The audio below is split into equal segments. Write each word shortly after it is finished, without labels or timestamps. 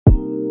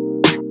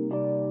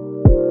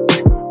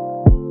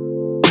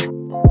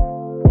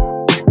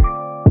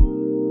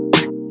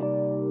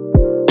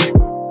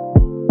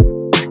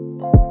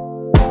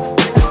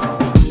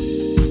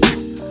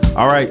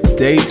All right,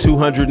 day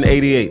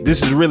 288.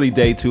 This is really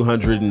day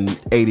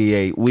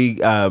 288. We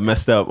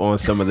messed up on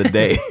some of the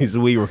days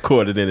we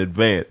recorded in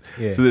advance.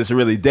 Yeah. So this is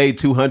really day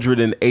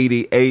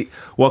 288.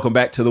 Welcome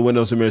back to the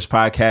Windows and Mirrors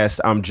podcast.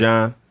 I'm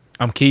John.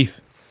 I'm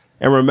Keith.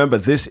 And remember,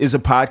 this is a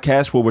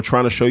podcast where we're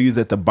trying to show you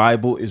that the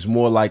Bible is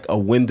more like a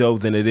window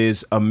than it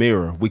is a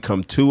mirror. We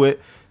come to it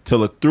to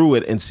look through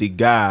it and see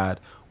God.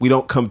 We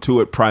don't come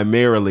to it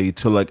primarily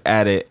to look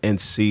at it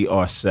and see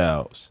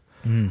ourselves.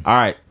 All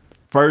right.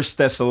 1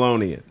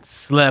 Thessalonians.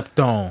 Slept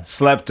on.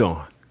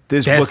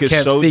 This Best book is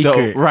kept so secret.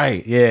 dope.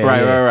 Right. Yeah.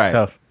 Right.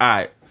 Tough. All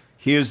right.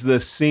 Here's the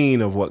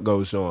scene of what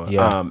goes on.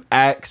 Yeah.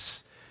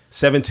 Acts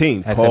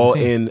 17. Acts Paul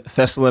 17. in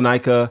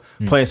Thessalonica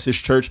plants this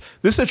church.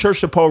 This is a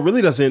church that Paul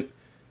really doesn't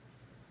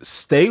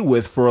stay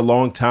with for a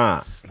long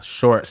time.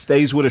 Short.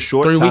 Stays with a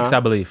short 3 time. weeks,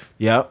 I believe.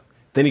 Yep.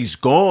 Then he's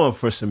gone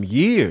for some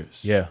years.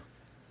 Yeah.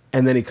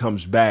 And then he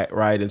comes back,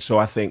 right? And so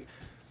I think,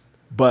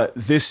 but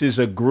this is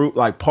a group,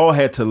 like Paul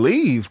had to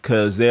leave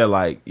because they're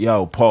like,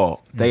 yo,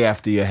 Paul, they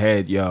after your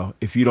head, yo.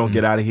 If you don't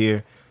get out of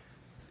here,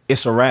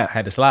 it's a wrap. I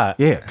had to slide.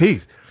 Yeah,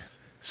 peace.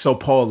 So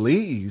Paul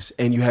leaves,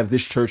 and you have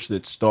this church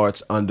that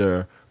starts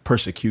under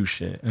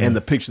persecution. And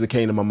the picture that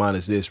came to my mind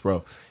is this,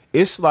 bro.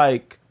 It's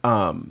like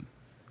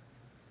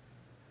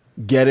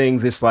getting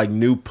this like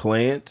new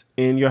plant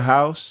in your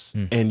house,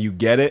 and you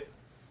get it,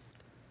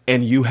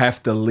 and you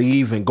have to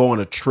leave and go on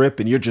a trip,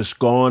 and you're just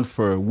gone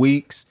for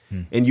weeks.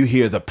 And you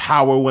hear the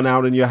power went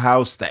out in your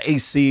house, the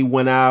AC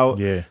went out.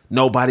 Yeah.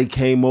 Nobody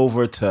came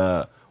over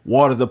to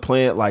water the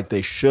plant like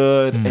they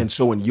should. And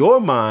so in your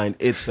mind,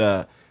 it's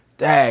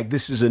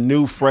this is a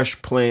new,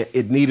 fresh plant.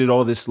 It needed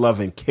all this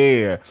love and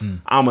care.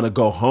 I'm going to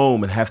go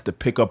home and have to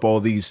pick up all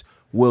these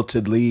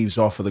wilted leaves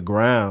off of the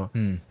ground.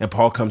 And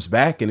Paul comes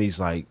back and he's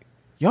like,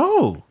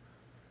 yo,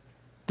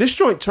 this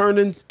joint turned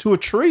into a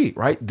tree,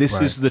 right? This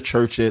is the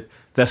church at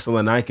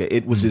Thessalonica.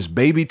 It was his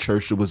baby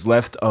church that was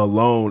left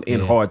alone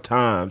in hard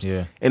times.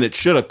 Yeah. And it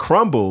should have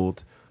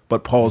crumbled,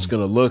 but Paul's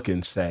going to look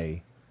and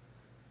say,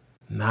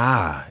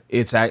 nah,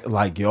 it's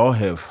like y'all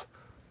have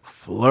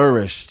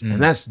flourished.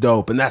 And that's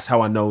dope. And that's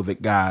how I know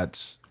that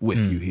God's with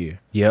you here.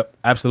 Yep,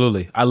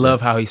 absolutely. I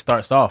love how he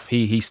starts off.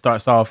 He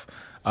starts off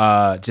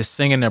just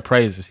singing their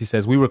praises. He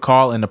says, we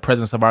recall in the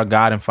presence of our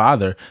God and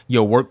Father,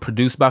 your work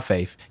produced by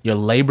faith, your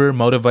labor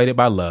motivated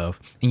by love,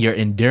 and your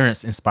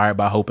endurance inspired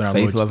by hope in our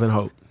Lord. Faith, love, and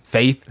hope.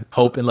 Faith,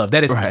 hope, and love.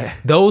 That is,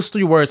 those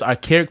three words are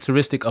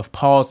characteristic of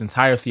Paul's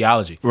entire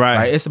theology.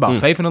 Right? It's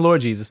about faith in the Lord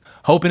Jesus,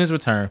 hope in his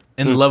return,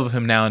 and the love of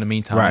him now in the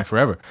meantime and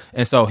forever.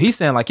 And so he's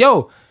saying like,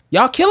 yo,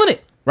 y'all killing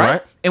it.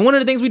 Right? And one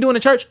of the things we do in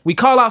the church, we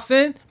call out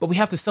sin, but we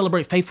have to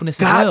celebrate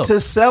faithfulness as well. Got to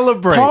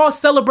celebrate. Paul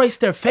celebrates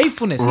their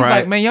faithfulness. He's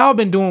like, man, y'all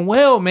been doing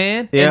well,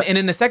 man. Yep. And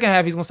in the second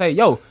half, he's going to say,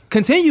 yo,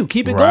 continue,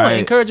 keep it going,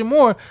 encourage it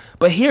more.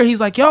 But here he's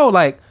like, yo,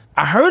 like,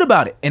 I heard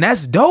about it, and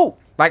that's dope.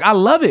 Like, I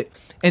love it.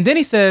 And then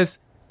he says,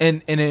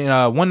 in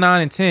 1,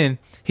 9, and 10,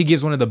 he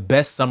gives one of the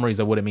best summaries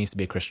of what it means to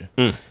be a Christian.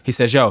 He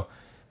says, yo,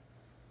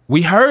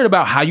 we heard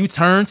about how you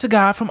turned to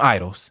God from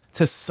idols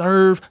to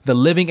serve the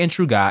living and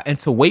true God and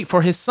to wait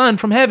for his son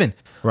from heaven,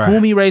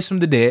 whom he raised from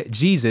the dead,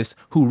 Jesus,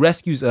 who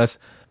rescues us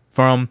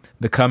from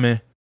the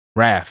coming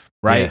wrath.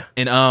 Right.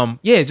 Yeah.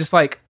 And just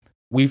like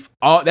we've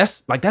all,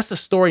 that's the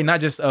story, not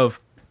just of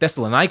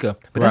Thessalonica,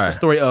 but that's the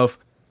story of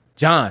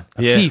John,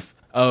 of Keith,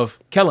 of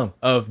Kellum,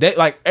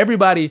 like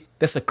everybody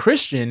that's a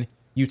Christian,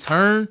 you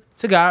turn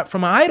to God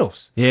from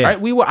idols. Yeah.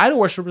 Right. We were idol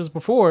worshipers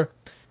before.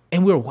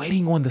 And we're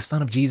waiting on the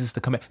Son of Jesus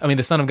to come back. I mean,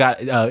 the Son of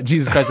God,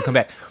 Jesus Christ, to come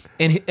back.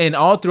 And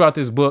all throughout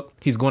this book,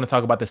 he's going to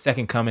talk about the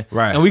second coming.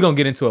 Right. And we're going to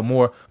get into it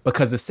more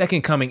because the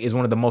second coming is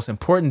one of the most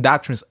important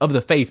doctrines of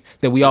the faith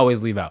that we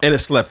always leave out. And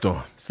it's slept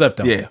on.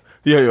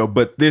 Yeah.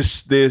 But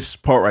this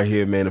part right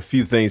here, man, a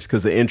few things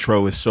because the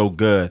intro is so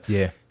good.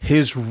 Yeah.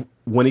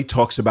 When he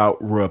talks about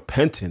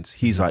repentance,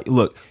 he's like,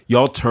 look,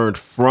 y'all turned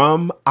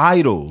from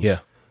idols.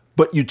 Yeah.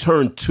 But you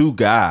turn to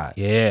God.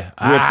 Yeah.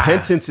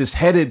 Repentance is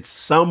headed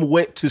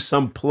somewhere to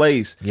some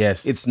place.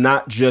 Yes. It's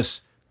not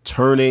just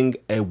turning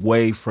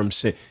away from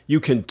sin.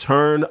 You can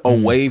turn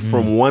away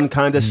from one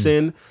kind of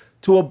sin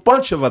to a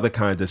bunch of other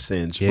kinds of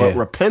sins. Yeah. But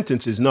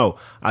repentance is no,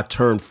 I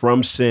turn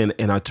from sin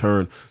and I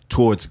turn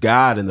towards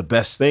God. And the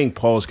best thing,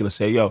 Paul's going to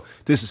say, yo,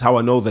 this is how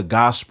I know the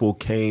gospel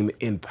came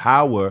in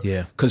power.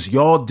 Yeah. Because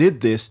y'all did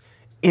this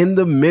in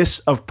the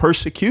midst of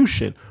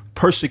persecution.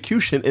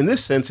 Persecution, in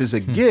this sense, is a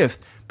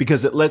gift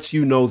because it lets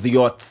you know the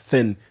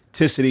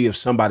authenticity of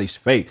somebody's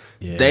faith.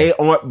 Yeah. They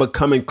aren't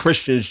becoming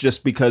Christians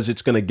just because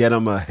it's going to get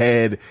them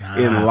ahead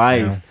in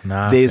life.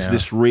 There's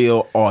this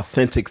real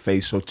authentic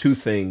faith. So two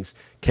things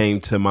came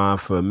to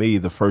mind for me.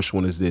 The first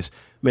one is this.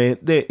 Man,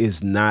 there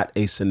is not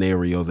a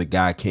scenario that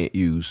God can't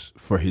use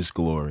for his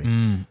glory,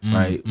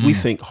 right? We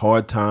think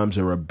hard times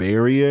are a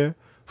barrier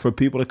for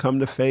people to come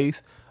to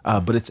faith.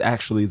 But it's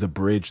actually the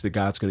bridge that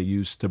God's going to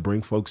use to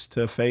bring folks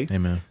to faith.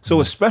 Amen. So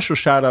a special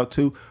shout out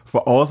too for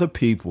all the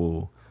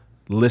people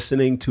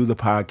listening to the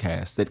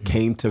podcast that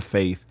came to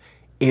faith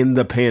in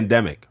the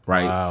pandemic,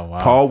 right? Wow.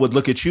 Paul would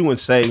look at you and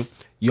say,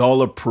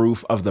 y'all are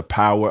proof of the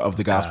power of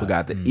the gospel of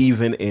God, that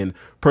even in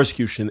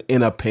persecution,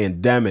 in a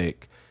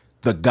pandemic,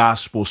 the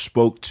gospel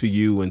spoke to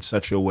you in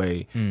such a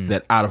way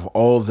that out of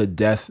all the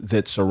death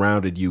that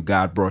surrounded you,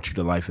 God brought you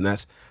to life. And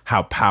that's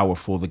how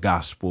powerful the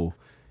gospel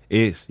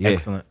is. Yeah.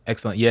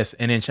 Excellent. Yes.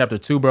 And in chapter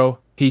 2, bro,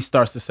 he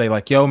starts to say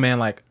like, yo, man,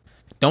 like,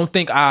 don't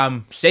think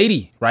I'm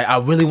shady, right? I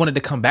really wanted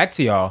to come back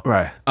to y'all.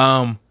 Right.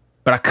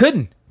 But I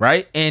couldn't,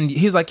 right? And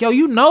he's like, yo,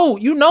 you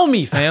know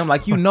me, fam.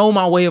 Like, you know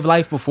my way of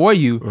life before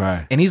you.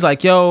 Right. And he's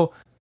like, yo,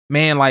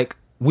 man, like,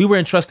 we were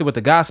entrusted with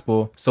the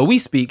gospel, so we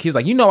speak. He's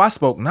like, I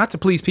spoke not to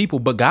please people,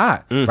 but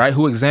God, right,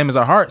 who examines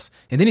our hearts.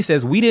 And then he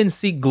says, we didn't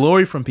seek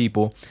glory from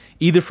people,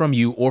 either from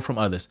you or from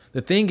others.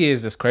 The thing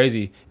is, that's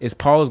crazy, is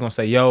Paul is going to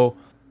say, yo,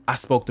 I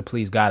spoke to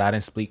please God. I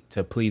didn't speak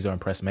to please or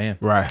impress man.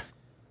 Right.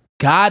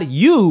 God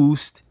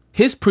used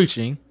his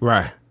preaching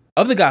Right.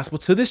 of the gospel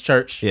to this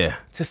church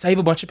to save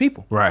a bunch of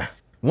people. Right.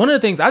 One of the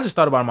things I just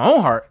thought about in my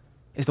own heart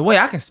is the way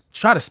I can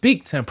try to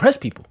speak to impress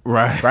people.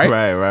 Right. Right.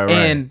 Right.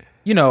 And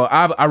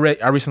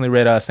I recently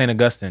read Saint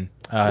Augustine,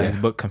 his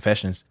book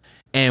Confessions,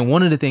 and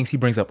one of the things he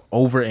brings up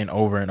over and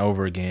over and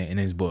over again in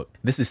his book.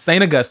 This is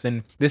Saint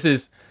Augustine. This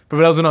is, for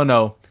those who don't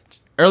know,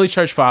 early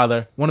church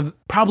father, one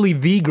of probably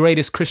the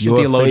greatest Christian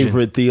theologian. Your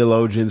favorite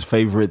theologian's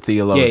favorite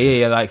theologian.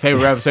 Yeah. Like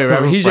favorite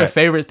rapper. He's your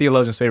favorite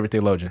theologian's favorite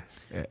theologian.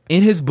 Yeah.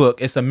 In his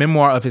book, it's a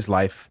memoir of his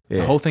life.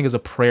 The whole thing is a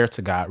prayer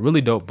to God.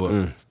 Really dope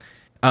book.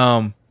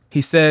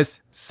 He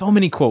says so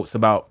many quotes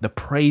about the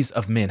praise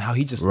of men, how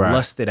he just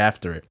lusted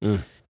after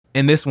it.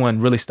 And this one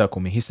really stuck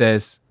with me. He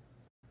says,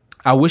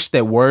 I wish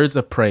that words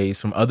of praise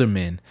from other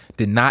men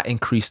did not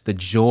increase the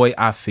joy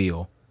I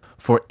feel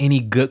for any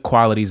good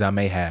qualities I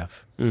may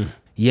have.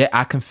 Yet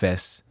I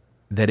confess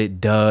that it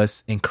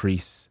does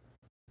increase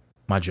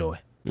my joy.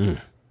 And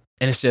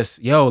it's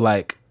just,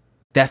 like,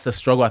 that's the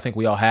struggle I think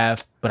we all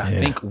have. But I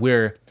think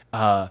we're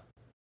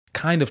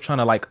kind of trying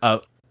to like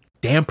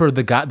damper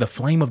the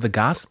flame of the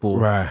gospel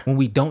when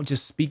we don't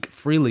just speak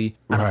freely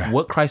of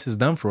what Christ has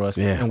done for us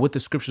and what the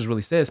scriptures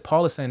really says.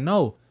 Paul is saying,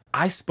 no,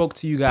 I spoke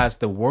to you guys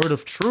the word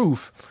of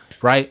truth,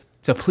 right,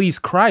 to please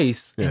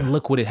Christ, and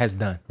look what it has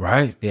done.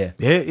 Right. Yeah.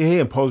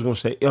 And Paul's going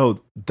to say,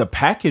 the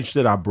package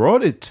that I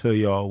brought it to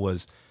y'all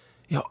was,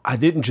 I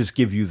didn't just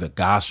give you the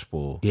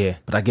gospel,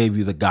 but I gave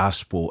you the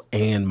gospel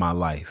and my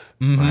life,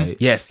 right?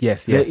 Yes.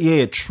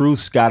 Yeah,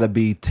 truth's got to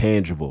be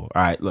tangible.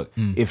 All right, look,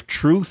 if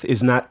truth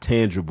is not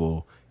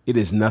tangible, it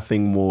is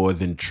nothing more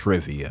than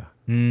trivia.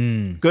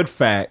 Good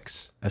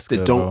facts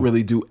that don't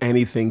really do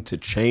anything to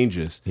change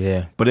us.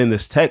 Yeah. But in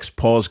this text,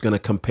 Paul's going to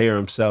compare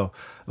himself.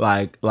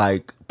 Like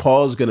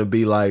Paul's going to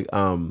be like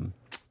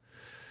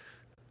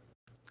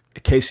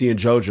Casey and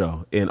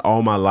JoJo in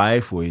All My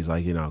Life, where he's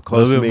like,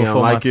 close to me, I'm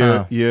like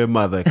your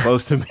mother.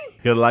 Close to me,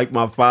 you're like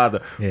my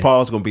father.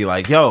 Paul's going to be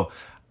like,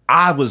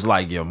 I was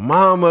like your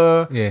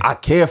mama. I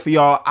care for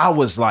y'all. I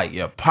was like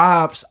your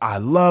pops. I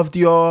loved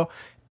y'all.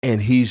 And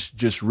he's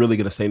just really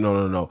going to say,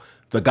 no.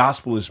 The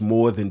gospel is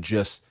more than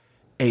just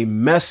a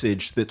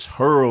message that's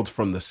hurled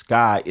from the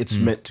sky. It's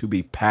meant to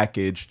be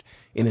packaged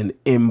in an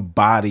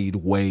embodied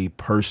way,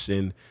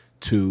 person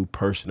to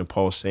person. And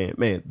Paul's saying,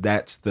 man,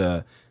 that's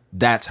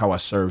how I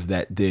serve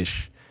that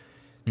dish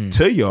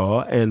to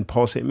y'all. And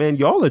Paul said, man,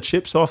 y'all are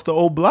chips off the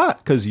old block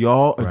because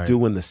y'all are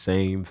doing the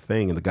same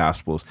thing. And the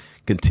gospel's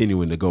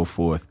continuing to go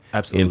forth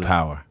in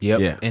power. Yep.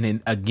 Yeah.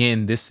 And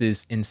again, this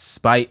is in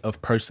spite of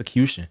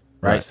persecution.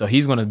 Right. So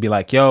he's going to be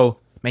like, yo,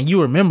 man,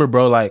 you remember,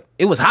 bro, like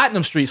it was hot in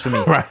them streets for me.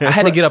 I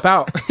had to get up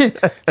out.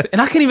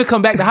 And I couldn't even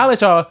come back to holler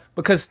at y'all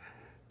because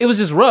it was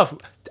just rough.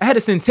 I had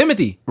to send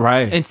Timothy.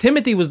 Right. And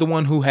Timothy was the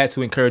one who had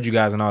to encourage you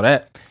guys and all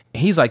that.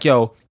 And he's like,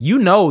 yo, you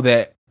know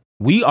that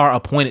we are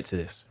appointed to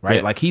this, right?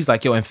 Yeah. Like he's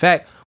like, yo, in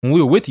fact, when we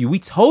were with you, we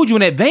told you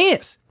in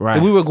advance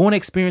that we were going to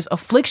experience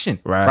affliction.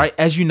 Right.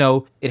 As you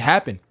know, it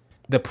happened.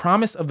 The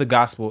promise of the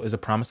gospel is a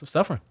promise of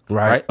suffering,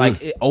 right?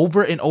 Like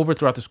over and over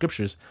throughout the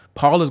scriptures,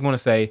 Paul is going to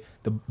say,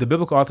 the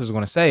biblical authors are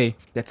going to say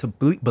that to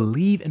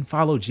believe and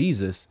follow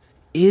Jesus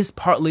is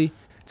partly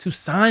to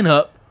sign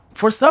up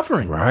for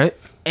suffering. Right.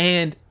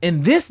 And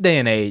in this day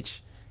and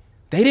age,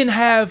 they didn't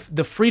have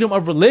the freedom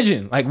of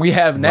religion like we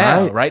have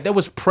now, right? There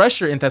was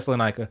pressure in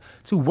Thessalonica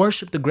to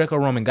worship the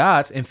Greco-Roman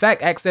gods. In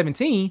fact, Acts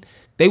 17,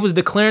 they was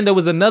declaring there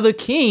was another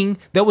king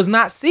that was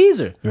not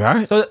Caesar.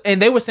 Right. So,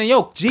 and they were saying,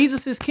 yo,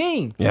 Jesus is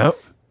king. Yep.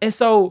 And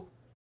so,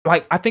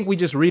 like, I think we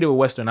just read it with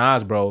Western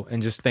eyes, bro,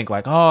 and just think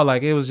like, oh,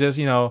 like it was just,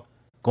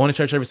 going to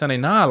church every Sunday.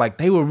 Nah, like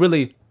they were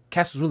really,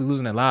 cats was really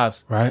losing their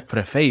lives for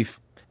their faith.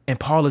 And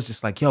Paul is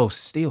just like,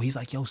 he's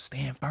like,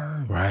 stand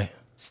firm. Right.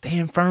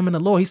 Stand firm in the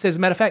Lord. He says,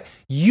 matter of fact,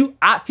 he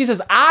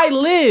says, I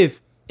live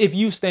if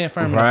you stand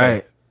firm in the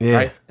faith. Yeah.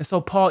 Right. And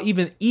so Paul,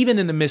 even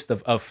in the midst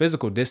of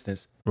physical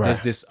distance, there's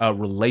this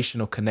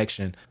relational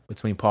connection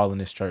between Paul and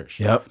this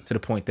church. Yep. To the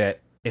point that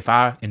if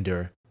I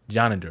endure,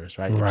 John endures,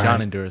 right? If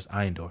John endures,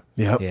 I endure.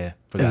 Yep. Yeah.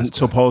 And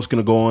so Paul's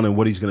going to go on, and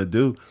what he's going to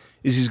do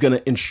is he's going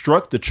to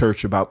instruct the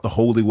church about the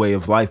holy way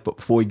of life. But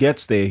before he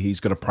gets there, he's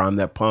going to prime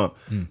that pump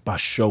by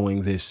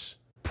showing this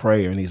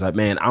prayer. And he's like,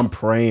 man, I'm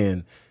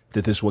praying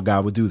that this is what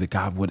God would do, that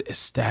God would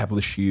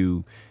establish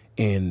you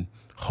in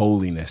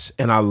holiness.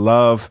 And I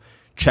love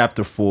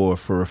chapter 4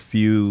 for a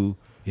few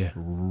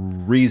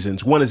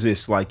reasons. One is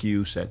this, like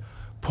you said,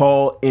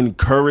 Paul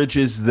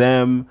encourages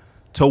them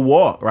to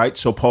walk, right?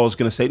 So Paul's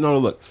going to say, no,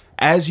 look,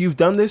 as you've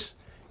done this,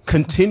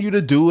 continue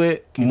to do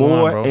it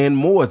more and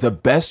more. The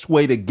best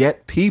way to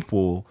get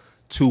people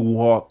to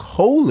walk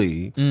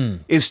holy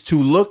is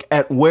to look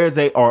at where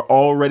they are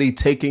already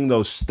taking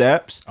those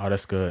steps. Oh,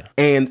 that's good.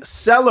 And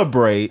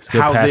celebrate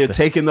how they're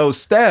taking those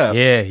steps.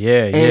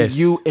 And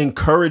you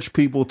encourage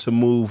people to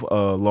move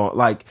along.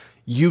 Like,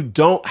 you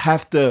don't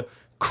have to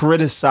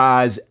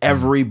criticize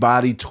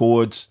everybody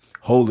towards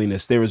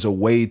holiness. There is a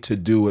way to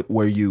do it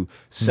where you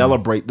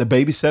celebrate the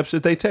baby steps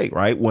that they take,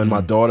 right? When my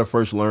daughter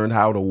first learned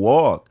how to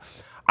walk,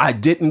 I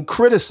didn't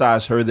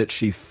criticize her that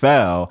she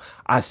fell.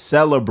 I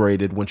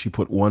celebrated when she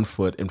put one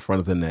foot in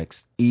front of the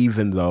next,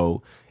 even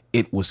though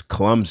it was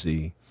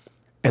clumsy.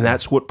 And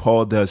that's what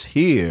Paul does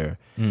here.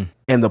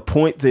 And the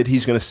point that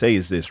he's going to say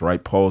is this,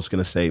 right? Paul's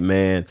going to say,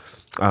 man,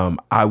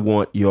 I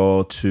want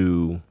y'all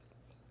to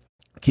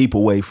keep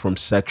away from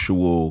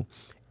sexual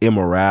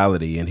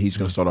immorality. And he's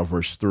going to start off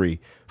verse 3.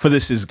 For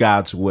this is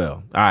God's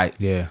will. All right.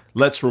 Yeah.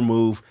 Let's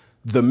remove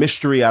the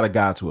mystery out of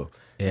God's will.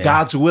 Yeah.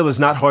 God's will is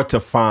not hard to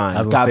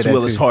find. God's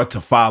will is hard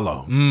to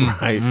follow,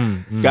 right?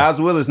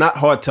 God's will is not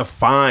hard to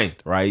find,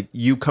 right?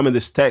 You come in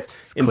this text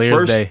in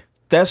First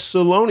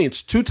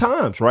Thessalonians 2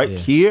 times, right?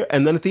 Here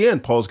and then at the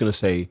end, Paul's going to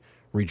say,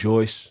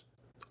 rejoice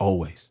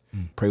always,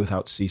 pray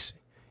without ceasing.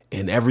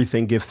 In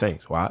everything, give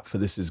thanks. Why? For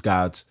this is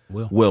God's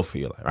will for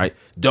your life, right?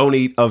 Don't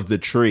eat of the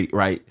tree,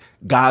 right?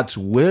 God's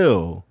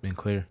will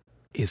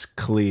is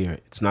clear.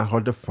 It's not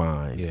hard to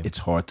find. It's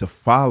hard to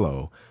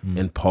follow.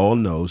 And Paul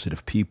knows that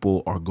if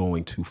people are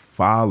going to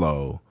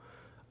follow,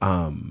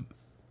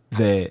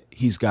 that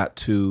he's got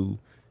to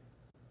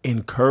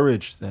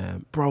encourage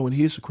them. Bro, and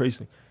here's the crazy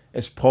thing.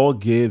 As Paul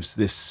gives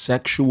this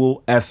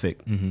sexual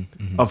ethic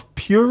of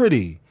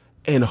purity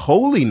and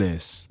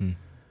holiness,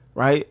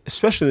 right?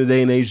 Especially in the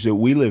day and age that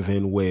we live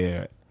in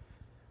where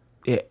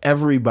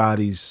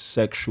everybody's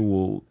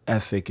sexual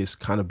ethic is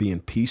kind of being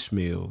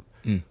piecemealed.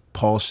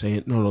 Paul's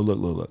saying, no,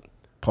 look.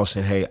 Paul's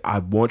saying, hey, I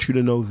want you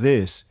to know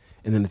this.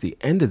 And then at the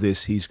end of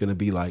this, he's going to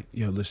be like,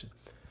 yo, listen,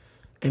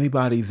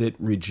 anybody that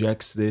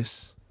rejects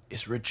this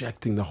is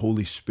rejecting the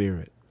Holy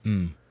Spirit.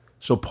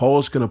 So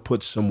Paul's going to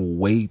put some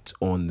weight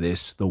on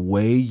this, the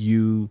way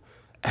you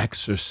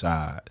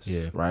exercise,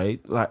 right?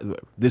 Like,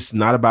 this is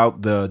not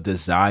about the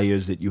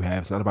desires that you have.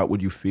 It's not about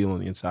what you feel on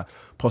the inside.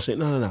 Paul's saying,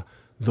 no.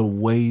 The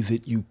way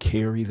that you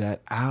carry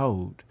that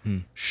out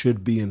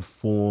should be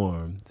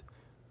informed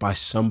by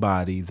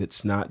somebody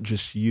that's not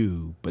just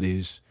you, but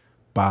is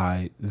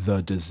by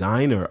the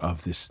designer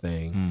of this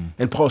thing.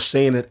 And Paul's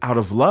saying it out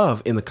of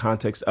love in the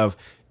context of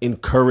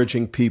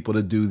encouraging people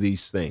to do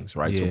these things,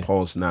 right? So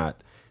Paul's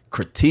not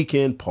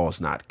critiquing,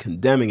 Paul's not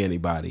condemning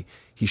anybody.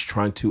 He's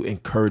trying to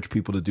encourage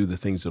people to do the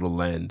things that'll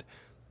lend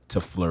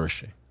to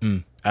flourishing.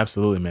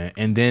 Absolutely, man.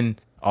 And then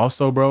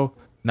also, bro,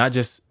 not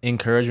just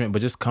encouragement,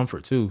 but just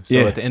comfort too. So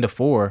at the end of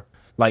 4,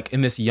 like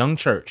in this young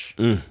church,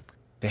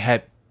 they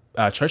had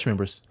church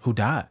members who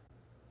died,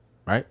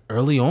 right?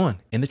 Early on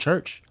in the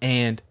church.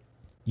 And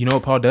you know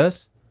what Paul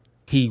does?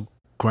 He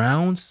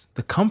grounds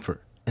the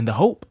comfort and the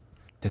hope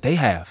that they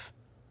have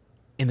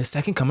in the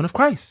second coming of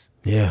Christ.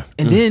 Yeah.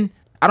 And then,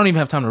 I don't even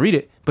have time to read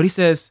it, but he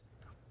says,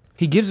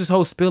 he gives this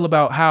whole spiel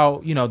about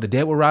how, you know, the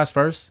dead will rise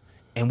first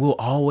and we'll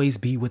always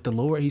be with the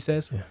Lord, he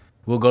says.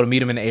 We'll go to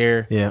meet him in the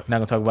air. Not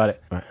going to talk about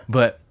it. Right.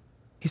 But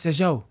he says,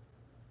 yo,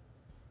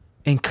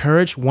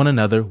 encourage one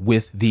another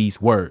with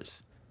these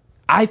words.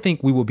 I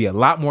think we will be a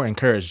lot more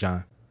encouraged,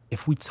 John,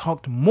 if we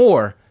talked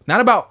more,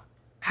 not about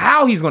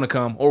how he's going to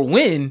come or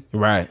when,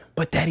 right,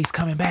 but that he's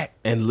coming back.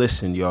 And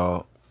listen,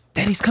 y'all,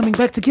 that he's coming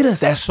back to get us.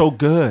 That's so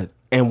good.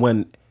 And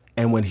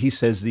when he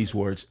says these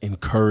words,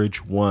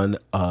 encourage one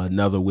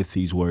another with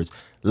these words,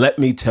 let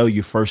me tell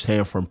you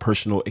firsthand from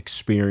personal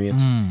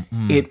experience,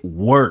 it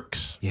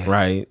works,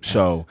 right? Yes.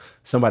 So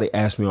somebody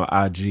asked me on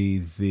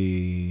IG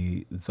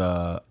the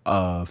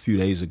few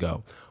days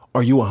ago,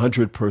 are you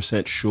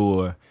 100%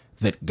 sure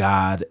that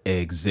God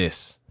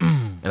exists?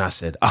 And I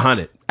said,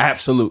 100,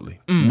 absolutely.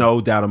 No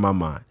doubt in my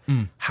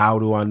mind. How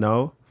do I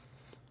know?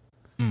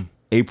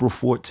 April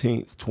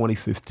 14th,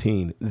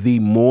 2015, the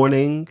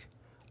morning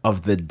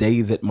of the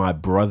day that my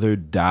brother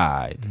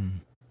died,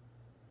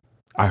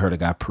 I heard a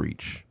guy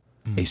preach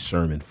a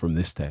sermon from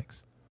this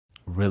text.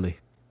 Really?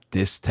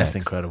 This text.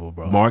 That's incredible,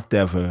 bro. Mark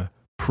Dever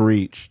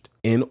preached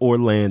in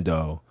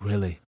Orlando.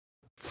 Really?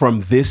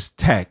 From this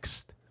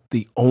text,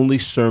 the only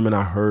sermon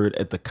I heard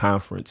at the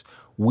conference.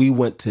 We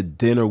went to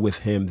dinner with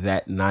him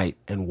that night.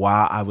 And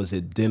while I was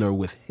at dinner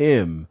with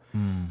him,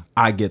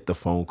 I get the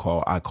phone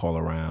call. I call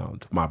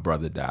around. My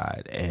brother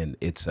died. And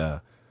it's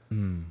so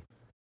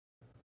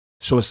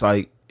it's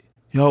like,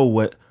 yo,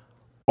 what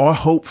our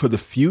hope for the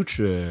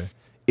future,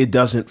 it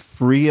doesn't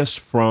free us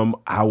from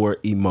our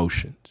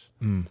emotions.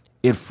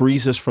 It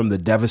frees us from the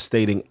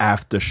devastating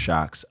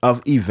aftershocks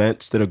of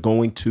events that are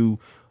going to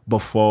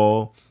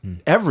befall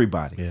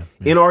everybody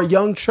in our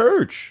young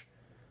church.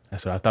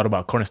 That's what I thought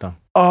about Cornerstone.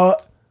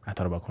 I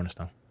thought about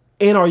Cornerstone.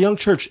 in our young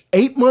church,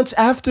 8 months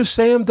after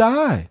Sam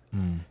died,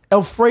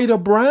 Elfreda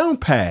Brown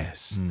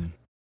passed.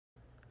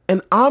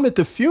 And I'm at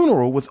the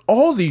funeral with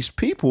all these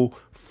people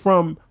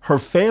from her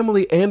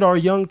family and our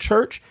young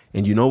church.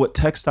 And you know what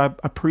text I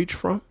preach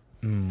from?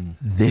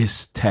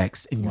 This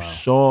text. And you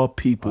saw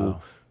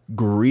people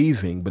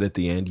grieving, but at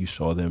the end you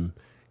saw them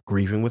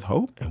grieving with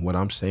hope. And what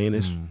I'm saying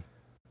is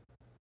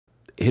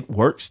it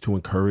works to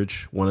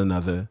encourage one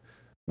another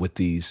with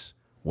these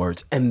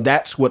words. And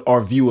that's what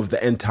our view of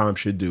the end time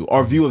should do.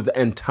 Our view of the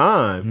end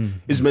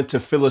time is meant to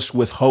fill us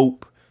with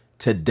hope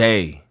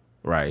today,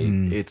 right?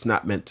 It's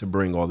not meant to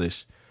bring all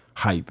this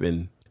hype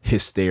and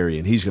hysteria.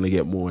 And he's going to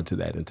get more into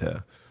that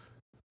into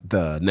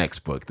the next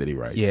book that he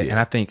writes. Yeah, and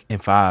I think in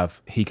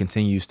 5, he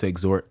continues to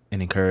exhort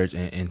and encourage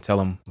and tell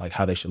them like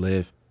how they should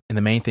live. And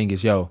the main thing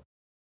is,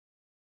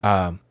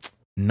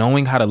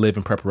 knowing how to live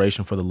in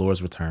preparation for the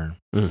Lord's return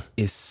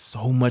is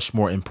so much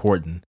more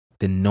important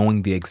than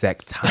knowing the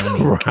exact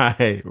timing.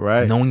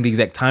 Right. Knowing the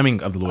exact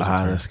timing of the Lord's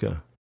return. Let's go.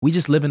 We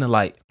just live in the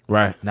light,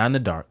 right? Not in the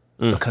dark,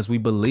 because we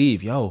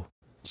believe,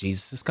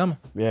 Jesus is coming.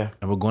 Yeah.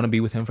 And we're going to be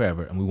with him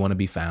forever, and we want to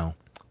be found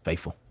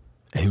faithful.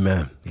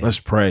 Amen. Yeah. Let's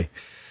pray.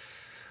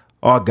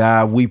 Oh,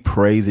 God, we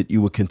pray that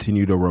you would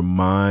continue to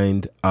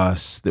remind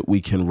us that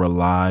we can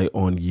rely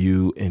on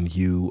you and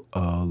you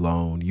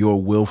alone.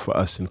 Your will for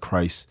us in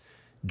Christ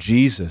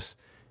Jesus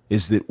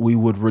is that we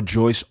would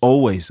rejoice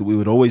always, that we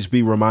would always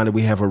be reminded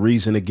we have a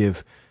reason to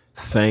give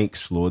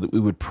thanks, Lord, that we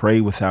would pray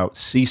without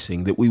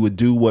ceasing, that we would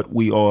do what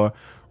we are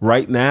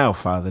right now,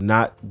 Father.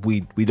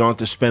 We don't have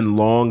to spend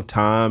long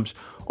times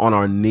on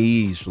our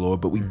knees, Lord,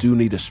 but we do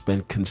need to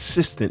spend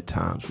consistent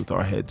times with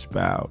our heads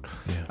bowed,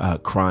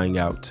 crying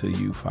out to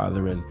you,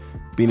 Father, and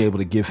being able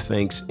to give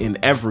thanks in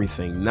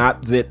everything.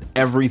 Not that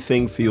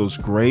everything feels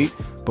great,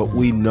 but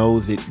we know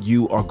that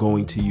you are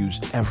going to use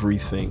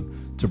everything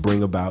to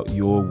bring about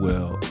your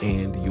will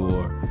and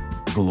your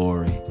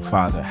glory.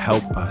 Father,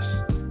 help us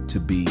to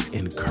be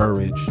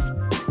encouraged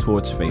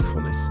towards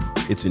faithfulness.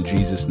 It's in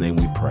Jesus' name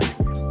we pray.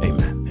 Amen.